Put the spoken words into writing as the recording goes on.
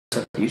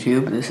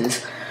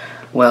YouTube.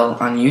 Well,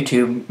 on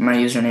YouTube, my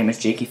username is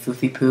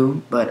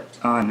JakeyFoofyPoo, but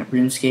on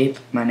Runescape,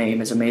 my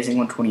name is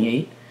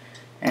Amazing128.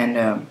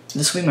 And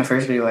this will be my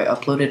first video I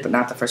uploaded, but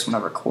not the first one I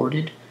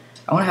recorded.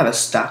 I want to have a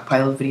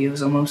stockpile of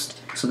videos almost,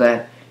 so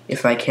that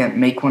if I can't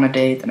make one a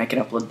day, then I can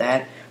upload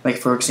that. Like,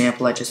 for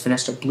example, I just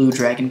finished a blue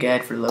dragon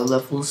guide for low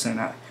levels, and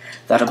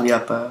that'll be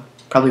up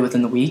probably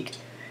within the week.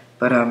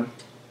 But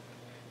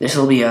this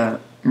will be a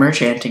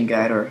merchanting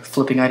guide, or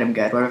flipping item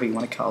guide, whatever you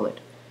want to call it.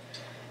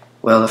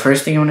 Well, the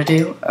first thing you want to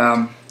do,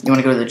 you want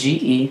to go to the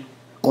GE.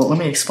 Well, let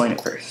me explain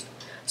it first.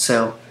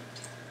 So,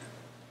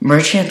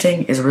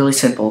 merchanting is really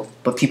simple,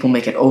 but people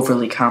make it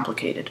overly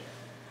complicated.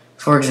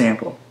 For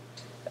example,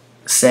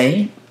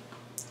 say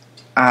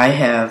I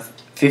have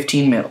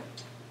 15 mil,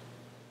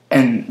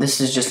 and this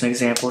is just an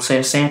example. Say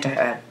a Santa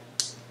hat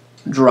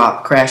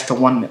crashed to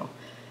 1 mil.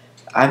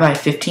 I buy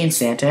 15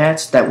 Santa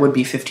hats. That would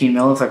be 15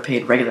 mil if I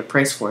paid regular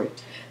price for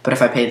it. But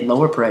if I paid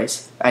lower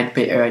price, I'd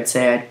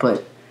say I'd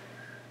put,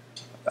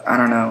 I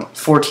don't know,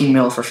 14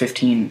 mil for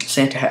 15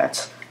 Santa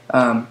hats.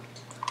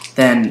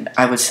 Then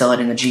I would sell it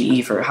in the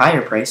GE for a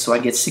higher price, so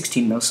I'd get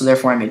 16 mil. So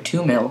therefore I made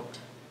 2 mil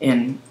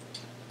in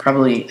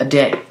probably a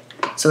day.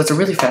 So it's a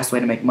really fast way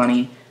to make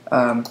money.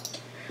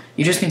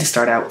 You just need to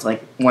start out with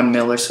like 1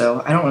 mil or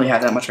so. I don't really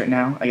have that much right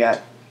now. I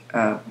got,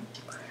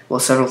 well,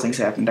 several things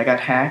happened. I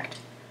got hacked,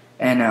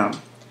 and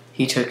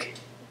he took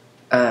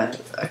a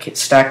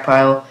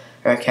stockpile,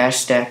 or a cash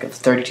stack of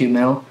 32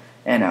 mil,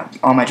 and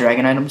all my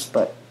dragon items,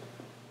 but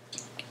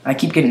I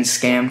keep getting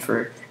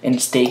scammed in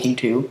staking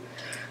too,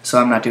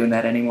 so I'm not doing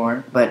that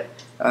anymore. But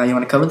you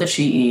want to cover the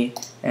GE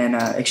and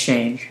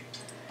exchange,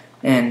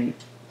 and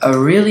a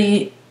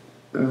really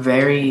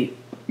very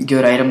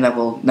good item that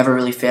will never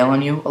really fail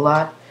on you a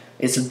lot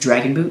is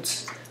dragon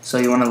boots. So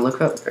you want to look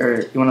up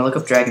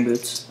dragon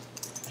boots,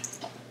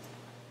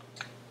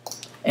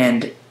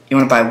 and you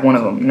want to buy one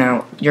of them.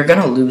 Now you're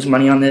gonna lose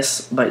money on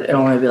this, but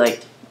it'll only be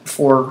like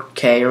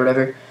 4K or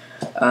whatever.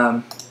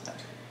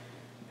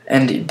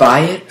 And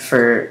buy it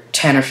for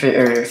 10 or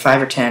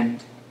 5 or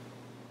 10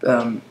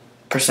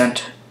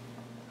 percent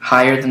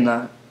higher than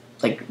the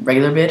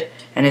regular bid.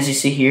 And as you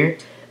see here,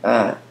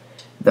 the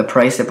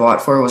price I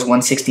bought for was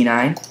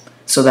 169.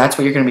 So that's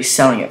what you're going to be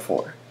selling it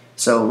for.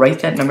 So write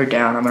that number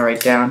down. I'm going to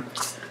write down.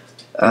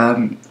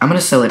 I'm going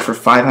to sell it for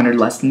 500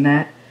 less than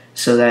that,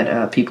 so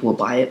that people will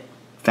buy it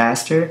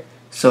faster.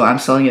 So I'm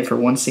selling it for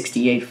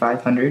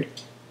 168,500.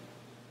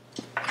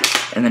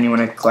 And then you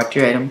want to collect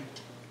your item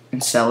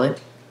and sell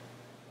it,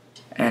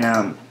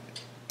 and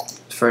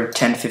for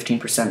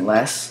 10-15%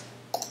 less.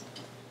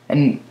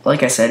 And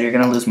like I said, you're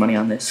gonna lose money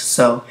on this.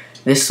 So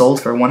this sold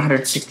for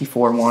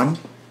 164,100,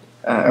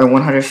 or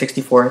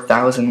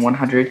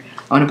 164,100.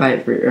 I'm gonna buy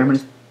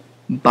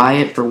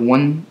it for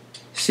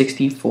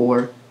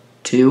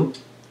 164,200,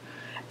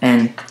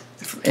 and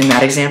in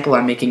that example,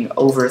 I'm making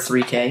over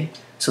 3K.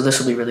 So this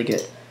will be really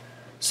good.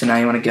 So now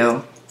you want to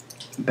go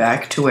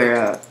back to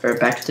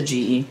back to the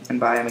GE and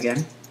buy them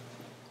again.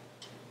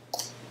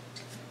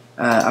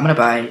 I'm gonna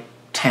buy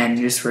 10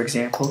 just for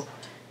example,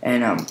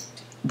 and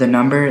the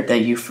number that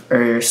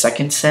your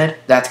second said,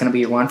 that's gonna be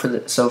your one for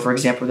the. So for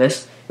example,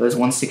 this it was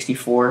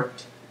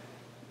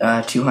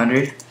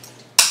 164,200,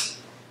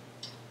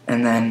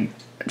 and then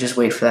just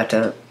wait for that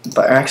to.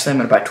 Or actually, I'm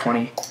gonna buy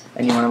 20,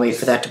 and you want to wait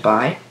for that to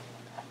buy,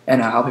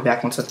 and I'll be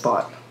back once it's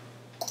bought.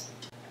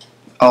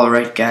 All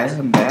right, guys,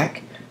 I'm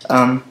back.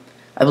 I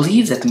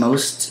believe that the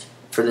most,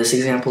 for this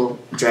example,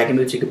 dragon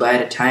boots you could buy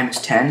at a time is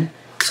 10,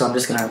 so I'm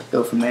just going to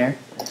go from there.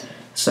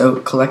 So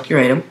collect your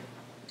item,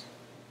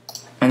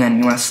 and then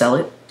you want to sell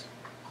it,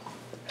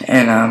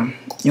 and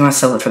you want to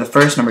sell it for the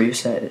first number you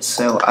said.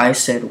 So I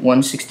said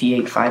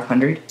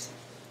 168,500,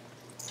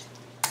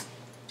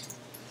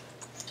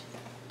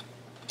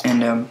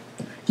 and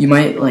you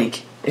might,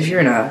 if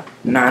you're in a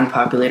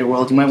non-populated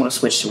world, you might want to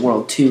switch to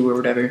world 2 or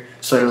whatever,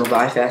 so it'll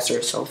buy faster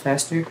or sell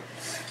faster.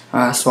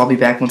 So I'll be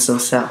back once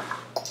those sell.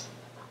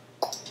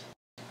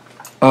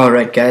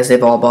 Alright guys,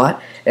 they've all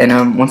bought,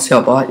 and once they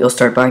all bought, you'll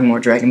start buying more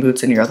dragon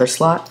boots in your other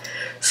slot.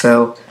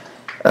 So,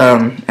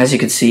 as you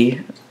can see,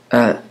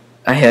 I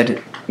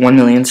had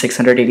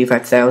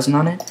 1,685,000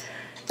 on it,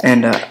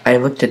 and I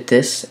looked at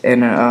this,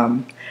 and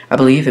I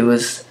believe it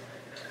was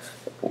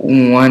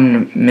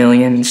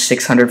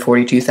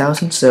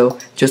 1,642,000, so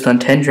just on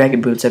 10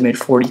 dragon boots I made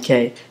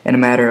 40K in a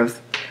matter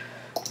of,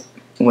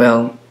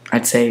 well,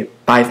 I'd say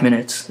 5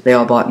 minutes. They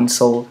all bought and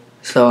sold.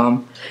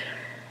 So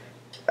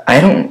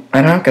I'm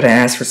not gonna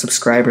ask for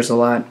subscribers a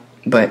lot,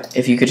 but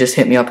if you could just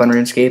hit me up on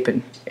RuneScape,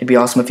 and it'd be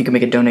awesome if you could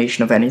make a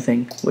donation of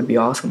anything. Would be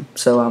awesome.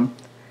 So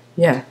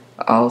yeah,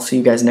 I'll see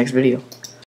you guys next video.